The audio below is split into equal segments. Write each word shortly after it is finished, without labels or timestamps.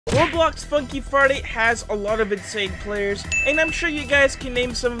Roblox Funky Friday has a lot of insane players, and I'm sure you guys can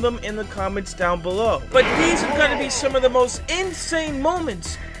name some of them in the comments down below. But these are going to be some of the most insane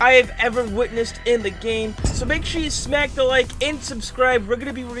moments I have ever witnessed in the game, so make sure you smack the like and subscribe. We're going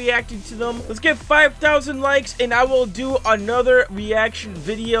to be reacting to them. Let's get 5,000 likes and I will do another reaction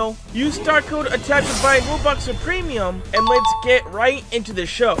video. Use star code ATTACK to buy Robux or Premium, and let's get right into the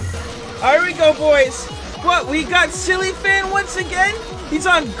show. Here we go, boys. What, we got Sillyfangirl once again? He's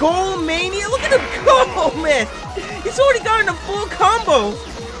on Goal Mania. Look at him go, man. He's already gotten a full combo.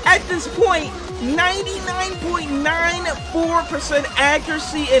 At this point, 99.94%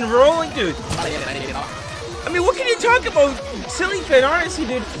 accuracy and rolling, dude. I mean, what can you talk about Sillyfangirl? Honestly,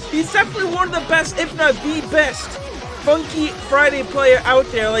 dude, he's definitely one of the best, if not the best, Funky Friday player out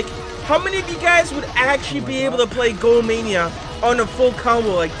there. Like, how many of you guys would actually be able to play Goal Mania on a full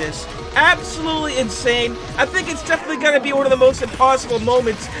combo like this? Absolutely insane. I think it's definitely going to be one of the most impossible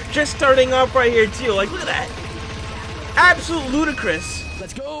moments just starting off right here too. Like, look at that. Absolute ludicrous.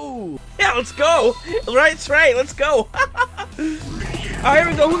 Let's go. Yeah, let's go. That's right, let's go. Alright, here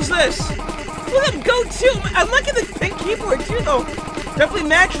we go. Who's this? Look at him go too. I like the pink keyboard too though. Definitely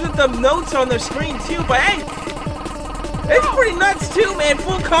matches with the notes on their screen too, but hey, it's pretty nuts too, man.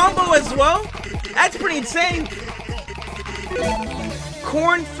 Full combo as well. That's pretty insane.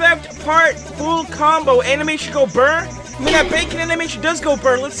 Corn theft part full combo. Animation go burr. I mean, that bacon animation does go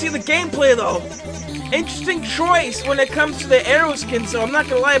burr. Let's see the gameplay though. Interesting choice when it comes to the arrow skin, so I'm not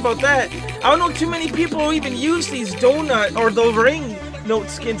gonna lie about that. I don't know too many people who even use these donut or the ring note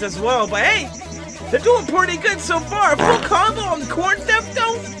skins as well, but hey, they're doing pretty good so far. Full combo on corn theft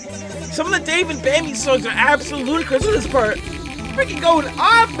though. Some of the Dave and Bambi songs are absolutely ludicrous in this part. Freaking going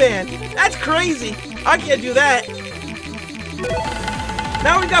off, man. That's crazy. I can't do that.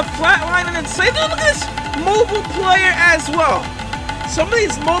 Now we got Flatline and Insane. Look at this mobile player as well. Some of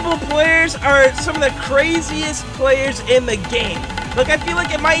these mobile players are some of the craziest players in the game. Like, I feel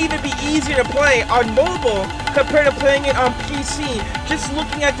like it might even be easier to play on mobile compared to playing it on PC. Just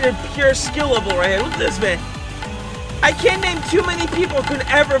looking at their pure skill level right here. Look at this, man. I can't name too many people who could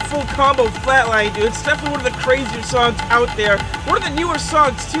ever full combo Flatline, dude. It's definitely one of the crazier songs out there. One of the newer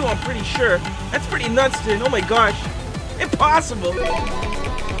songs, too, I'm pretty sure. That's pretty nuts, dude. Oh my gosh. Impossible.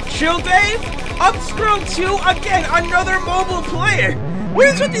 Chill Dave, Upscroll 2, again, another mobile player. What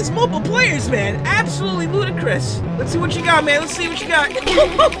is with these mobile players, man? Absolutely ludicrous. Let's see what you got, man. Let's see what you got. Look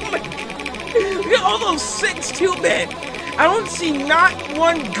at all those 6 too, man. I don't see not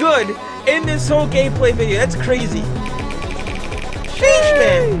one good in this whole gameplay video. That's crazy. Sheesh,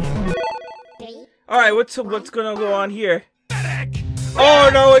 man. Alright, what's gonna go on here? Oh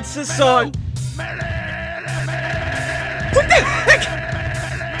no, it's this song. What the heck?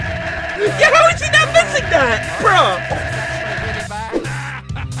 Yeah, how is he not missing that, bro?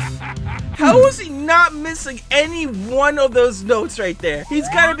 How is he not missing any one of those notes right there? He's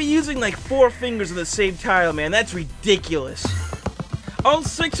gotta be using like 4 fingers of the same tile, man. That's ridiculous. All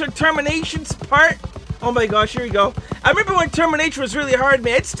 6 are Terminations part. Oh my gosh, here we go. I remember when Termination was really hard,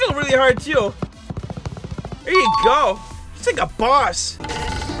 man. It's still really hard too. There you go. It's like a boss.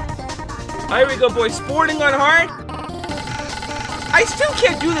 Here we go, boys. Sporting on hard. I still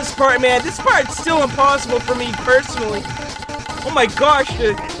can't do this part, man. This part's still impossible for me personally. Oh my gosh,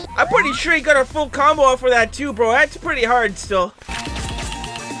 dude. I'm pretty sure he got a full combo off for that too, bro. That's pretty hard still.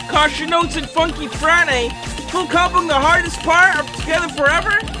 Caution notes in Funky Friday. Full comboing the hardest part of Together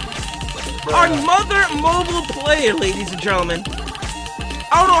Forever. Our mother mobile player, ladies and gentlemen.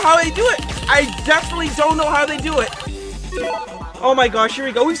 I don't know how they do it. I definitely don't know how they do it. Oh my gosh, here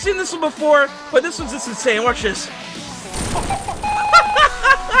we go. We've seen this one before, but this one's just insane. Watch this.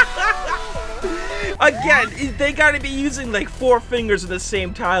 Again, they gotta be using like 4 fingers of the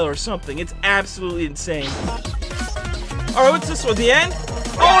same tile or something. It's absolutely insane. Alright, what's this one? The end?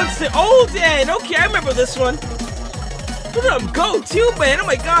 Oh, it's the old end. Okay, I remember this one. Look at him go too, man. Oh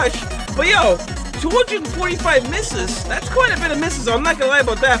my gosh. But yo, 245 misses. That's quite a bit of misses. I'm not gonna lie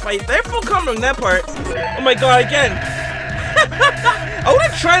about that. They're full comboing that part. Oh my god, again. I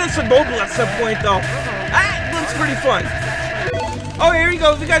wanna try this on mobile at some point though. That looks pretty fun. Oh, here we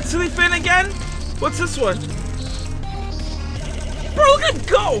go. We got Sillyfangirl again. What's this one? Bro, look at him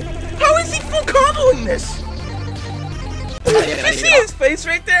go! How is he full comboing this? Did you see his face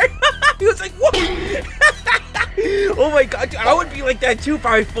right there? He was like, whoa! Oh my god, I would be like that too if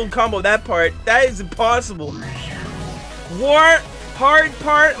I full combo that part. That is impossible. Hard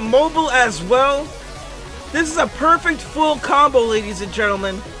part, mobile as well. This is a perfect full combo, ladies and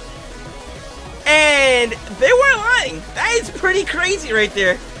gentlemen. And they weren't lying. That is pretty crazy right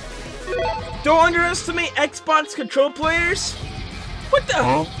there. Don't underestimate Xbox control players. What the?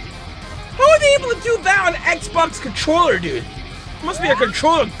 Huh? How are they able to do that on Xbox controller, dude? Must be a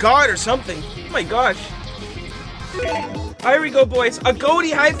controller god or something. Oh my gosh. Here we go, boys. A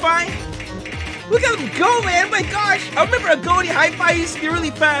Goaty Hi-Fi? Look at him go, man. Oh my gosh. I remember a Goaty Hi-Fi used to be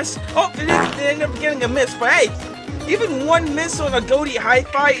really fast. Oh, they ended up getting a miss. But hey, even one miss on a Goaty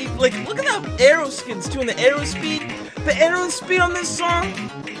Hi-Fi, like, look at the arrow skins, too, and the arrow speed. The arrow speed on this song,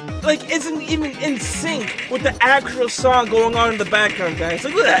 like, isn't even in sync with the actual song going on in the background, guys.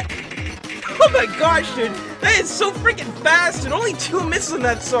 Like, look at that. Oh my gosh, dude. That is so freaking fast, and only 2 misses in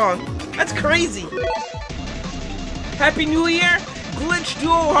that song. That's crazy. Happy New Year. Glitch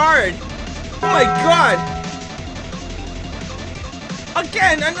Duo Hard. Oh my god.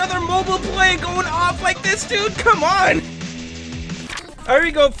 Again, another mobile play going off like this, dude. Come on. There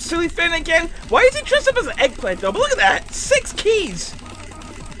we go. Silly Fan again. Why is he dressed up as an eggplant, though? But look at that. 6 keys.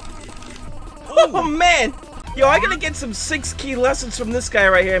 Oh, man. Yo, I gotta get some 6-key lessons from this guy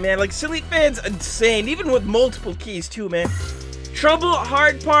right here, man. Like, Silly Fan's insane, even with multiple keys, too, man. Trouble,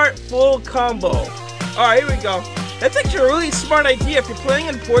 hard part, full combo. Alright, here we go. That's actually a really smart idea. If you're playing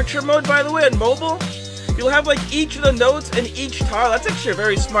in portrait mode, by the way, on mobile, you'll have, like, each of the notes in each tile. That's actually a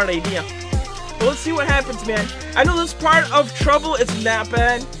very smart idea. But let's see what happens, man. I know this part of Trouble is not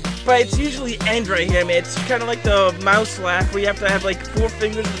bad, but it's usually end right here, man. It's kind of like the mouse laugh, where you have to have, like, 4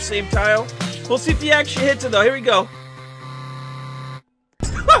 fingers in the same tile. We'll see if he actually hits it, though. Here we go.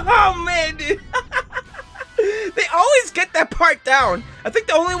 Oh, man, dude. They always get that part down. I think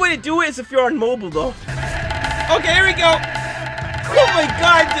the only way to do it is if you're on mobile, though. Okay, here we go. Oh, my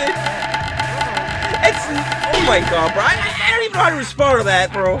God, dude. Oh, my God, bro. I don't even know how to respond to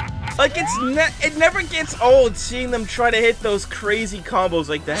that, bro. Like, it never gets old seeing them try to hit those crazy combos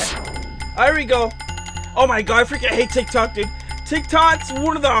like that. Here we go. Oh, my God. I freaking hate TikTok, dude. TikTok's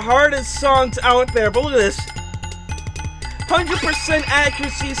one of the hardest songs out there, but look at this. 100%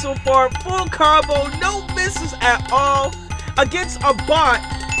 accuracy so far, full combo, no misses at all against a bot,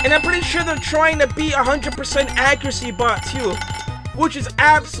 and I'm pretty sure they're trying to beat 100% accuracy bot too, which is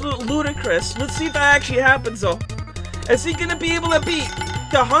absolute ludicrous. Let's see if that actually happens though. Is he gonna be able to beat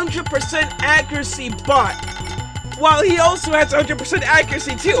the 100% accuracy bot while he also has 100%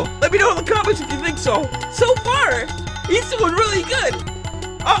 accuracy too? Let me know in the comments if you think so. So far, he's doing really good.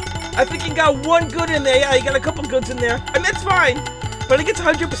 Oh, I think he got 1 good in there. Yeah, he got a couple goods in there. And that's fine. But he gets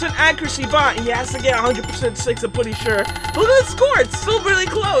 100% accuracy bot. He has to get 100% 6, I'm pretty sure. But look at the score. It's still really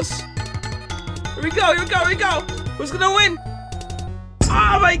close. Here we go, here we go, here we go. Who's gonna win?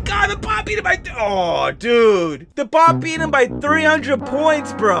 Oh my God, the bot beat him by... Oh, dude. The bot beat him by 300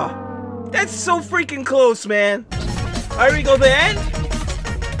 points, bro. That's so freaking close, man. Here we go, the end.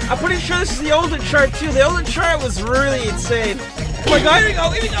 I'm pretty sure this is the older chart too. The older chart was really insane. Oh my God, here we go,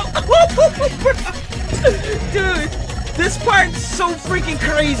 here we go. Dude, this part's so freaking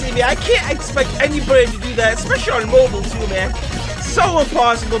crazy, man. I can't expect anybody to do that, especially on mobile too, man. So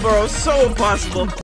impossible, bro, so impossible.